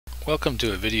Welcome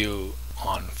to a video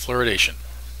on fluoridation.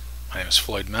 My name is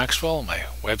Floyd Maxwell. My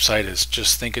website is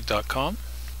justthinkit.com,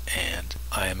 and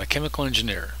I am a chemical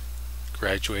engineer.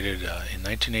 Graduated in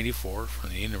 1984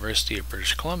 from the University of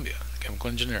British Columbia,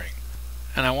 chemical engineering.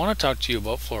 And I want to talk to you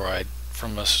about fluoride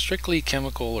from a strictly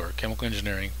chemical or chemical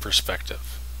engineering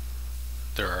perspective.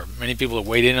 There are many people that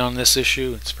weighed in on this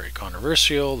issue. It's very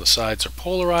controversial. The sides are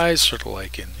polarized, sort of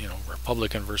like in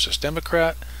Republican versus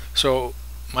Democrat. So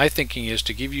my thinking is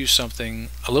to give you something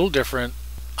a little different,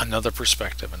 another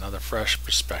perspective, another fresh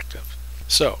perspective.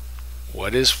 So,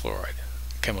 what is fluoride?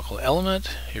 Chemical element.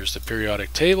 Here's the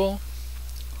periodic table.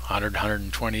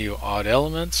 120 odd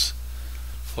elements.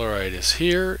 Fluoride is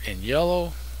here in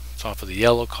yellow, top of the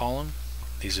yellow column.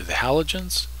 These are the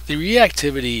halogens. The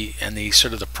reactivity and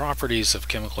the properties of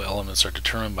chemical elements are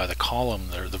determined by the column,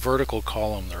 the vertical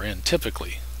column they're in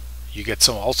typically. You get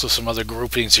also some other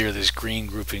groupings here. These green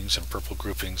groupings and purple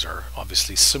groupings are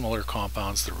obviously similar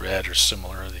compounds. The red are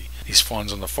similar. These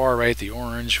ones on the far right, the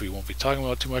orange, we won't be talking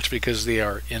about too much because they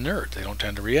are inert. They don't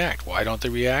tend to react. Why don't they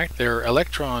react? Their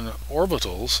electron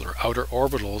orbitals, or outer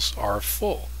orbitals, are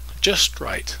full, just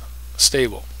right,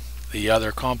 stable. The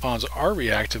other compounds are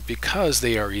reactive because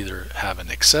they are either have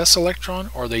an excess electron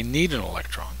or they need an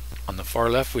electron. On the far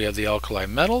left we have the alkali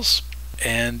metals,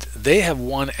 and they have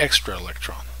one extra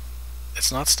electron.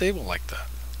 It's not stable like that,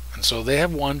 and so they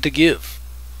have one to give.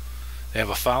 They have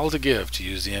a foul to give, to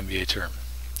use the MBA term.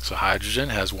 So hydrogen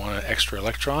has one extra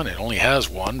electron. It only has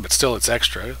one, but still it's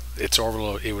extra. Its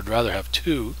orbital, it would rather have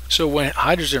two. So when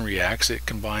hydrogen reacts, it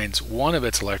combines one of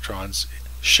its electrons,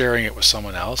 sharing it with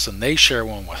someone else, and they share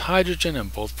one with hydrogen,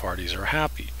 and both parties are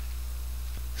happy.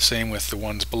 Same with the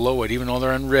ones below it. Even though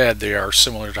they're in red, they are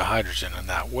similar to hydrogen in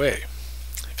that way.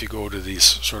 If you go to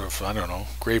these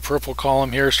gray-purple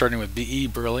column here, starting with Be,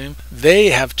 beryllium,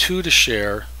 they have two to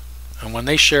share, and when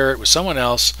they share it with someone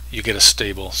else, you get a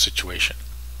stable situation.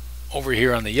 Over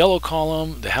here on the yellow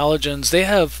column, the halogens, they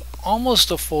have almost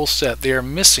a full set. They are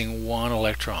missing one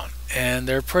electron, and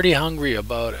they're pretty hungry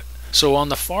about it. So on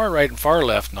the far right and far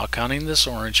left, not counting this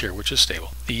orange here, which is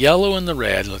stable, the yellow and the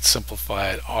red, let's simplify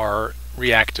it, are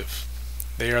reactive.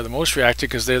 They are the most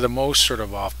reactive because they're the most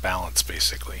off balance,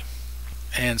 basically.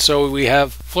 And so we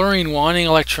have fluorine wanting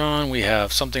electron, we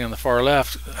have something on the far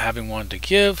left having one to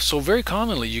give. So very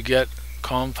commonly you get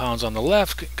compounds on the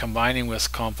left combining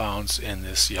with compounds in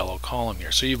this yellow column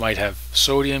here. So you might have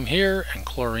sodium here and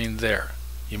chlorine there.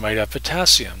 You might have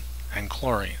potassium and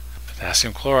chlorine.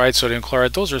 Potassium chloride, sodium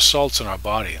chloride, those are salts in our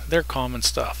body. They're common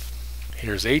stuff.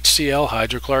 Here's HCl,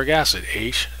 hydrochloric acid,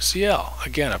 HCl.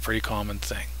 Again, a pretty common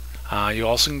thing. You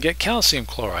also can get calcium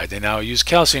chloride. They now use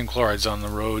calcium chlorides on the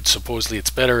road. Supposedly it's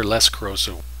better, less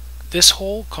corrosive. This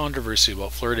whole controversy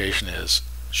about fluoridation is,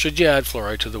 should you add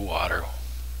fluoride to the water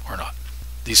or not?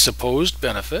 The supposed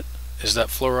benefit is that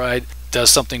fluoride does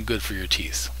something good for your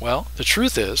teeth. Well, the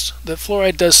truth is that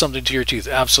fluoride does something to your teeth.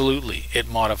 Absolutely. It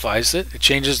modifies it. It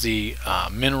changes the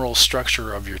mineral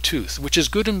structure of your tooth, which is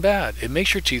good and bad. It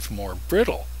makes your teeth more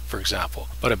brittle, for example.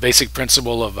 But a basic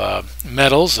principle of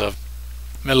metals, of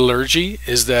metallurgy,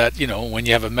 is that when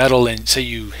you have a metal and say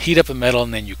you heat up a metal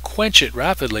and then you quench it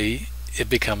rapidly,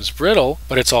 it becomes brittle,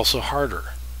 but it's also harder.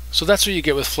 So that's what you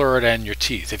get with fluoride in your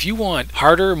teeth. If you want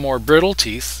harder, more brittle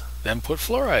teeth, then put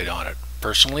fluoride on it.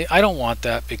 Personally, I don't want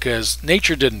that because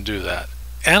nature didn't do that.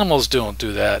 Animals don't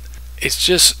do that. It's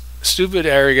just stupid,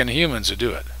 arrogant humans who do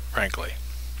it, frankly.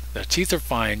 Their teeth are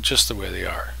fine just the way they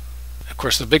are. Of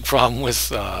course, the big problem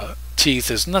with teeth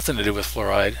is nothing to do with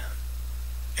fluoride.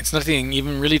 It's nothing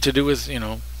even really to do with,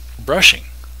 brushing.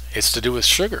 It's to do with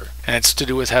sugar. And it's to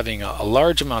do with having a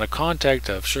large amount of contact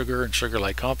of sugar and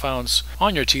sugar-like compounds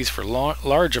on your teeth for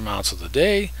large amounts of the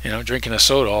day. Drinking a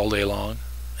soda all day long,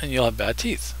 and you'll have bad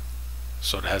teeth.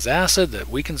 Soda has acid that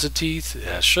weakens the teeth. It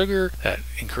has sugar that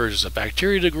encourages the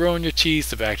bacteria to grow in your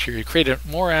teeth. The bacteria create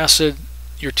more acid.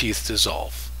 Your teeth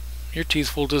dissolve. Your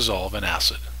teeth will dissolve in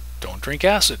acid. Don't drink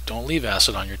acid. Don't leave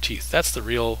acid on your teeth. That's the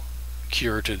real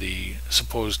cure to the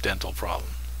supposed dental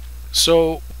problem.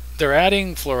 So they're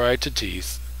adding fluoride to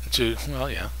teeth,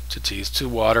 to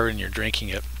water, and you're drinking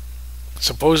it,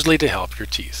 supposedly to help your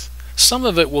teeth. Some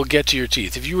of it will get to your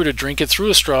teeth. If you were to drink it through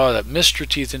a straw that missed your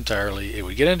teeth entirely, it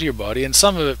would get into your body, and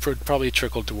some of it would probably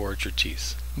trickle towards your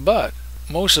teeth. But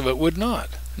most of it would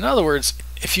not. In other words,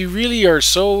 if you really are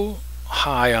so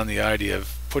high on the idea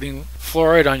of putting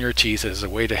fluoride on your teeth as a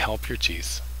way to help your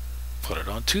teeth, put it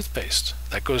on toothpaste.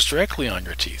 That goes directly on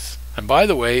your teeth. And by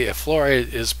the way, if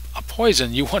fluoride is a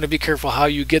poison, you want to be careful how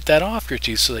you get that off your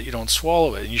teeth so that you don't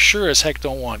swallow it. And you sure as heck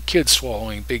don't want kids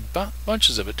swallowing big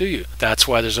bunches of it, do you? That's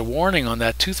why there's a warning on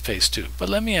that toothpaste tube. But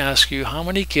let me ask you, how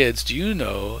many kids do you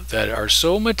know that are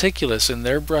so meticulous in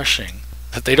their brushing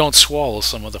that they don't swallow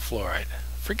some of the fluoride?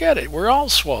 Forget it. We're all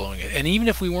swallowing it. And even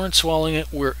if we weren't swallowing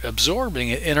it, we're absorbing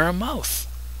it in our mouth.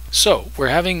 So we're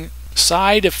having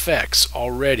side effects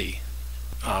already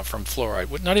from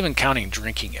fluoride, not even counting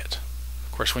drinking it.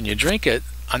 Of course, when you drink it,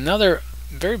 another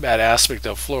very bad aspect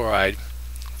of fluoride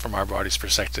from our body's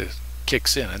perspective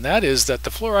kicks in, and that is that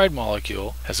the fluoride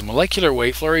molecule has a molecular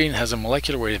weight, fluorine has a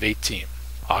molecular weight of 18.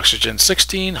 Oxygen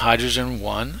 16, hydrogen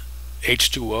 1,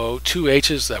 H2O, 2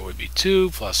 H's, that would be 2,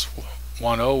 plus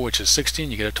 1 O, which is 16,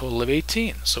 you get a total of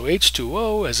 18. So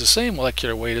H2O has the same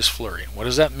molecular weight as fluorine. What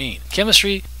does that mean?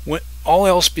 Chemistry, when all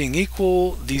else being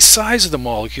equal, the size of the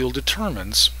molecule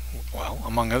determines, well,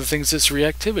 among other things, its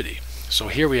reactivity. So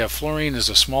here we have fluorine is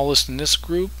the smallest in this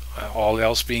group. All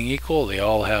else being equal, they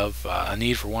all have a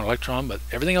need for one electron, but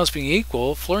everything else being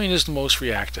equal, fluorine is the most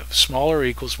reactive. Smaller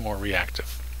equals more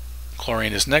reactive.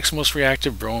 Chlorine is next most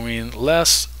reactive, bromine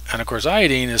less, and of course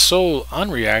iodine is so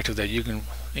unreactive that you can,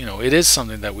 it is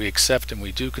something that we accept and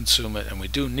we do consume it and we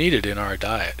do need it in our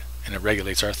diet, and it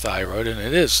regulates our thyroid, and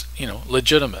it is,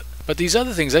 legitimate. But these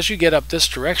other things, as you get up this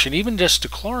direction, even just to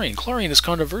chlorine is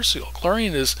controversial.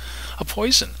 Chlorine is a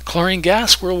poison. Chlorine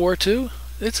gas, World War II,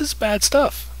 it's just bad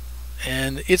stuff.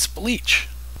 And it's bleach.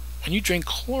 When you drink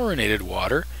chlorinated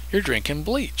water, you're drinking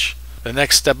bleach. The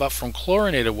next step up from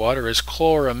chlorinated water is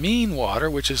chloramine water,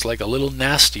 which is like a little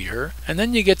nastier. And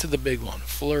then you get to the big one,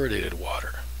 fluoridated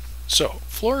water. So,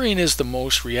 fluorine is the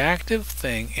most reactive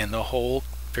thing in the whole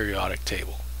periodic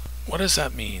table. What does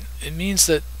that mean? It means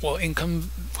that, well, in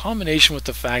combination with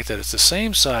the fact that it's the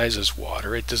same size as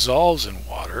water, it dissolves in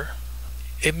water,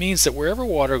 it means that wherever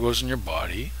water goes in your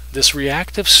body, this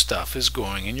reactive stuff is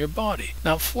going in your body.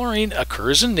 Now, fluorine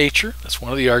occurs in nature. That's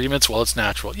one of the arguments. Well, it's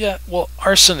natural. Yeah, well,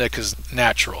 arsenic is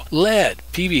natural. Lead,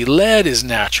 lead is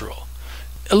natural.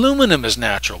 Aluminum is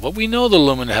natural, but we know the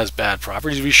aluminum has bad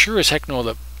properties. We sure as heck know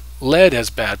that lead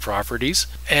has bad properties,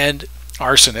 and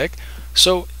arsenic.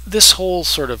 So this whole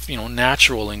sort of,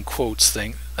 natural in quotes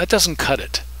thing, that doesn't cut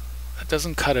it. That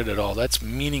doesn't cut it at all. That's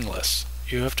meaningless.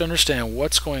 You have to understand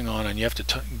what's going on, and you have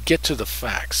to get to the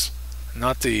facts,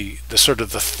 not the sort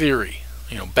of the theory,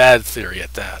 bad theory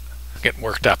at that. Getting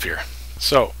worked up here.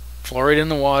 So, fluoride in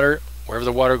the water, wherever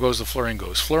the water goes, the fluorine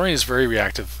goes. Fluorine is very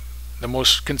reactive,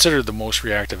 considered the most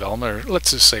reactive element, or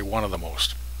let's just say one of the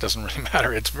most. Doesn't really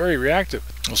matter. It's very reactive.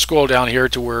 We'll scroll down here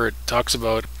to where it talks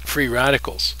about free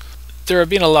radicals. There have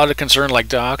been a lot of concern, like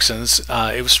dioxins.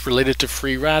 It was related to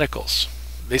free radicals.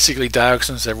 Basically,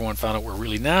 dioxins, everyone found out, were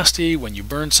really nasty. When you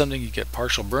burn something, you get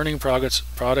partial burning products.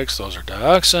 Those are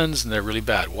dioxins, and they're really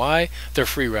bad. Why? They're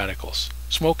free radicals.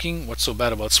 Smoking, what's so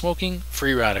bad about smoking?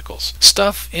 Free radicals.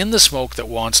 Stuff in the smoke that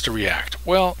wants to react.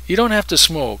 Well, you don't have to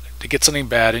smoke to get something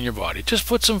bad in your body. Just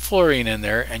put some fluorine in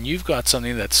there, and you've got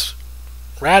something that's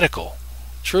radical,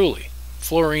 truly.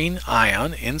 Fluorine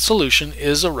ion in solution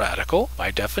is a radical.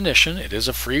 By definition, it is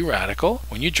a free radical.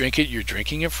 When you drink it, you're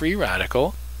drinking a free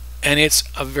radical, and it's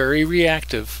a very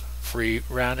reactive free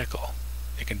radical.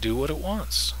 It can do what it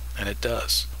wants, and it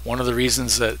does. One of the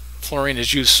reasons that fluorine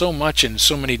is used so much in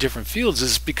so many different fields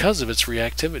is because of its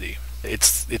reactivity.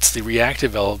 It's the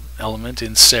reactive element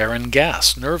in sarin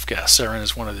gas, nerve gas. Sarin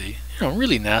is one of the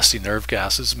really nasty nerve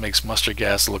gases. It makes mustard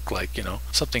gas look like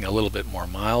something a little bit more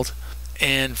mild.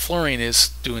 And fluorine is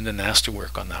doing the nasty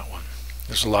work on that one.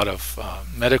 There's a lot of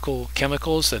medical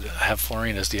chemicals that have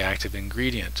fluorine as the active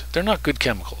ingredient. They're not good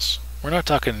chemicals. We're not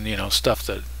talking, stuff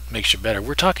that makes you better.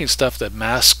 We're talking stuff that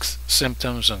masks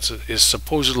symptoms and is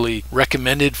supposedly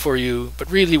recommended for you,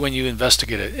 but really when you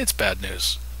investigate it, it's bad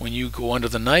news. When you go under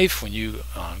the knife, when you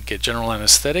get general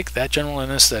anesthetic, that general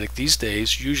anesthetic these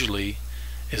days usually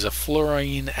is a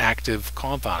fluorine active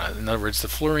compound. In other words, the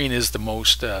fluorine is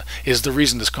is the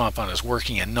reason this compound is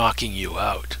working and knocking you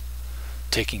out,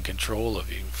 taking control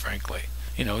of you, frankly.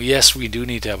 Yes, we do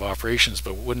need to have operations,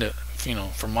 but wouldn't it,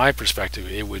 from my perspective,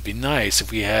 it would be nice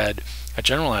if we had a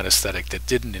general anesthetic that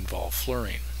didn't involve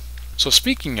fluorine. So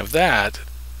speaking of that,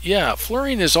 yeah,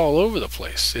 fluorine is all over the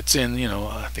place. It's in,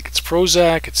 I think it's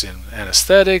Prozac, it's in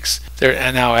anesthetics.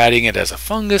 They're now adding it as a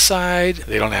fungicide.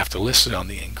 They don't have to list it on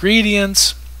the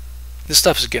ingredients. This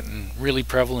stuff is getting really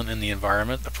prevalent in the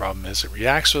environment. The problem is it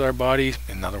reacts with our body.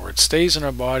 In other words, stays in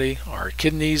our body. Our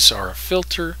kidneys are a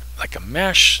filter, like a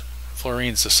mesh.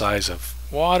 Fluorine's the size of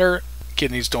water.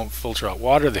 Kidneys don't filter out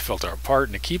water. They filter out part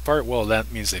and the key part. Well,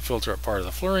 that means they filter out part of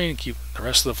the fluorine and keep the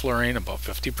rest of the fluorine, about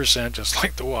 50%, just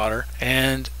like the water.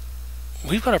 And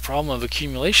we've got a problem of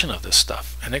accumulation of this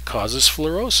stuff, and it causes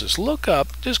fluorosis. Look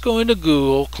up, just go into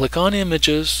Google, click on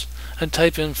images, and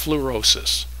type in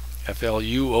fluorosis.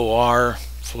 F-L-U-O-R,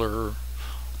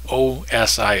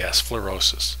 O-S-I-S,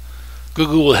 fluorosis.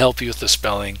 Google will help you with the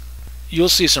spelling. You'll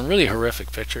see some really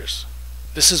horrific pictures.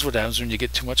 This is what happens when you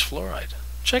get too much fluoride.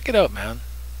 Check it out, man.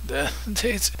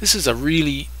 This is a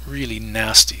really, really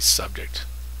nasty subject.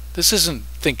 This isn't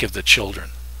think of the children.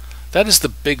 That is the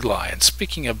big lie. And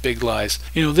speaking of big lies,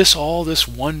 this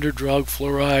wonder drug,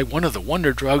 fluoride, one of the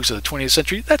wonder drugs of the 20th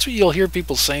century, that's what you'll hear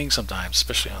people saying sometimes,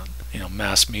 especially on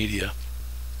mass media.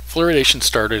 Fluoridation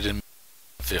started in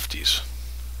the 50s.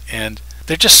 And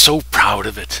they're just so proud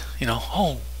of it.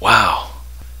 Oh, wow.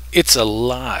 It's a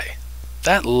lie.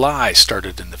 That lie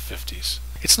started in the 50s.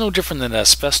 It's no different than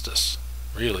asbestos,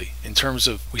 really, in terms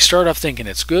of we start off thinking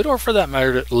it's good, or for that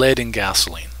matter, lead in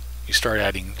gasoline. You start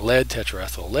adding lead,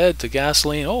 tetraethyl lead to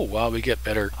gasoline. Oh, wow, we get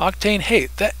better octane. Hey,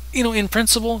 that, in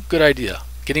principle, good idea.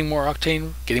 Getting more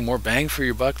octane, getting more bang for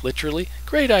your buck, literally,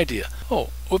 great idea. Oh,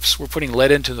 whoops, we're putting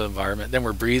lead into the environment, then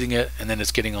we're breathing it, and then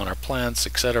it's getting on our plants,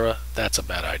 etc. That's a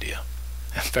bad idea.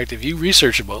 In fact, if you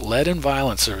research about lead and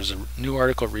violence, there was a new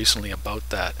article recently about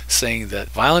that, saying that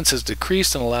violence has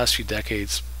decreased in the last few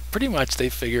decades. Pretty much they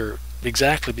figure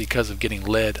exactly because of getting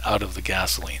lead out of the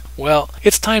gasoline. Well,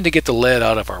 it's time to get the lead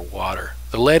out of our water.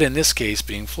 The lead in this case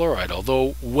being fluoride,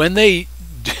 although when they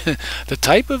the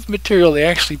type of material they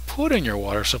actually put in your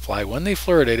water supply when they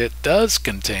fluoridate it does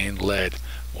contain lead.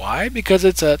 Why? Because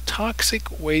it's a toxic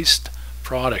waste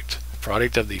product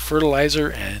of the fertilizer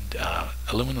and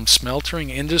aluminum smelting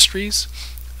industries,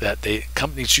 that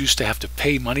companies used to have to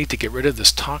pay money to get rid of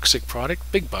this toxic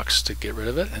product, big bucks to get rid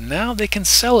of it, and now they can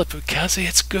sell it because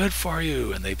it's good for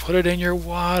you and they put it in your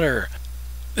water.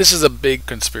 This is a big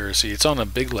conspiracy. It's on a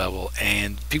big level,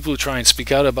 and people who try and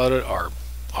speak out about it are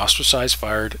ostracized,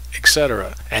 fired,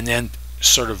 etc. And then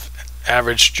sort of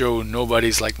average Joe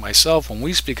nobodies like myself, when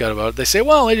we speak out about it, they say,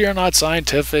 well, you're not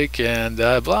scientific and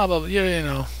blah blah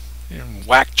blah,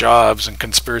 whack jobs and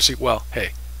conspiracy. Well, hey,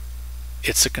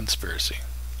 it's a conspiracy.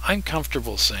 I'm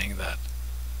comfortable saying that.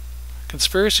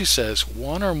 Conspiracy says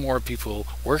one or more people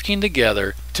working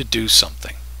together to do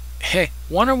something. Hey,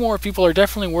 one or more people are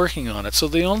definitely working on it, so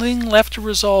the only thing left to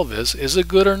resolve is it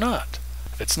good or not?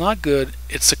 If it's not good,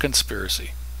 it's a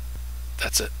conspiracy.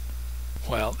 That's it.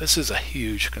 Well, this is a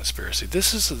huge conspiracy.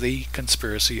 This is the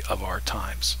conspiracy of our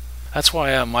times. That's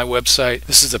why on my website,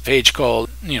 this is a page called,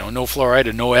 no fluoride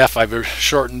and no F. I've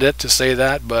shortened it to say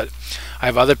that, but I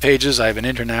have other pages. I have an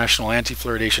international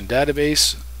anti-fluoridation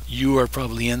database. You are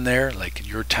probably in there, like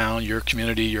your town, your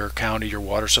community, your county, your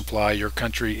water supply, your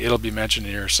country. It'll be mentioned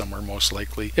in here somewhere most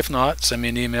likely. If not, send me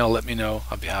an email, let me know.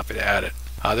 I'll be happy to add it.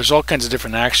 There's all kinds of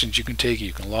different actions you can take.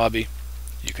 You can lobby.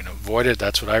 You can avoid it.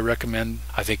 That's what I recommend.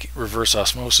 I think reverse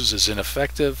osmosis is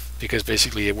ineffective because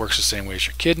basically it works the same way as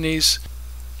your kidneys.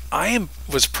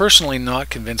 Was personally not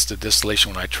convinced of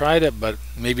distillation when I tried it, but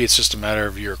maybe it's just a matter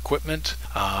of your equipment.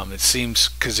 It seems,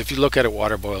 because if you look at it,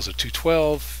 water boils at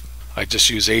 212. I just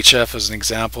use HF as an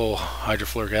example.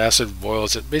 Hydrofluoric acid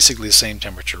boils at basically the same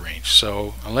temperature range.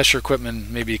 So unless your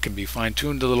equipment maybe it can be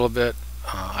fine-tuned a little bit,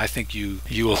 I think you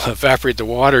will evaporate the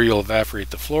water, you'll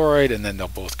evaporate the fluoride, and then they'll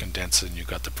both condense and you've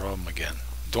got the problem again.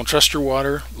 Don't trust your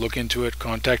water. Look into it.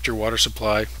 Contact your water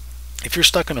supply. If you're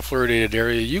stuck in a fluoridated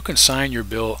area, you can sign your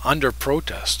bill under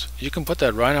protest. You can put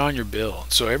that right on your bill.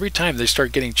 So every time they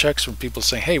start getting checks from people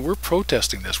saying, hey, we're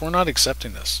protesting this, we're not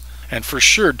accepting this. And for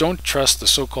sure, don't trust the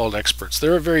so-called experts.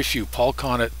 There are very few. Paul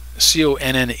Connett,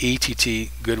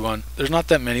 C-O-N-N-E-T-T, good one. There's not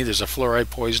that many. There's a fluoride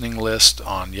poisoning list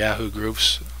on Yahoo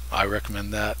groups. I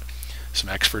recommend that. Some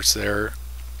experts there.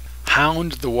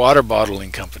 Hound the water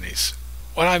bottling companies.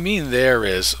 What I mean there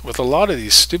is, with a lot of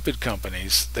these stupid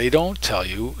companies, they don't tell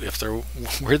you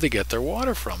where they get their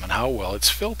water from and how well it's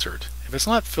filtered. If it's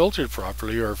not filtered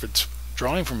properly, or if it's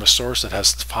drawing from a source that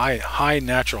has high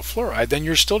natural fluoride, then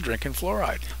you're still drinking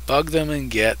fluoride. Bug them and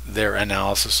get their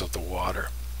analysis of the water.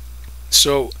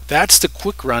 So that's the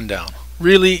quick rundown.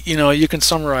 Really, you can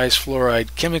summarize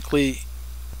fluoride chemically.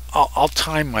 I'll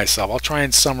time myself. I'll try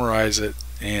and summarize it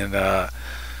in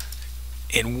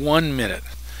 1 minute.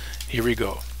 Here we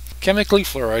go. Chemically,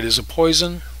 fluoride is a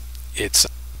poison. It's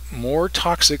more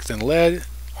toxic than lead,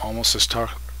 almost as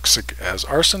toxic as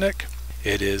arsenic.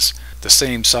 It is the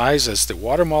same size as the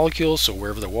water molecule, so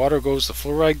wherever the water goes, the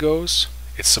fluoride goes.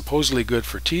 It's supposedly good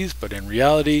for teeth, but in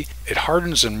reality, it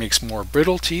hardens and makes more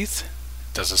brittle teeth.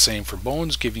 It does the same for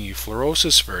bones, giving you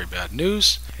fluorosis, very bad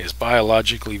news. It is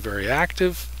biologically very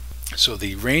active, so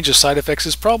the range of side effects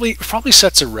is probably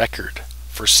sets a record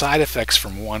for side effects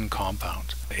from one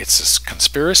compound. It's a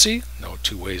conspiracy, no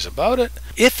two ways about it.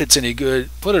 If it's any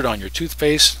good, put it on your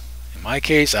toothpaste. In my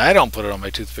case, I don't put it on my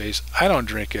toothpaste. I don't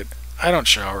drink it. I don't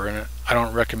shower in it. I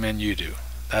don't recommend you do.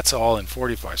 That's all in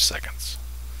 45 seconds.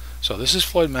 So this is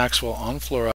Floyd Maxwell on fluoride.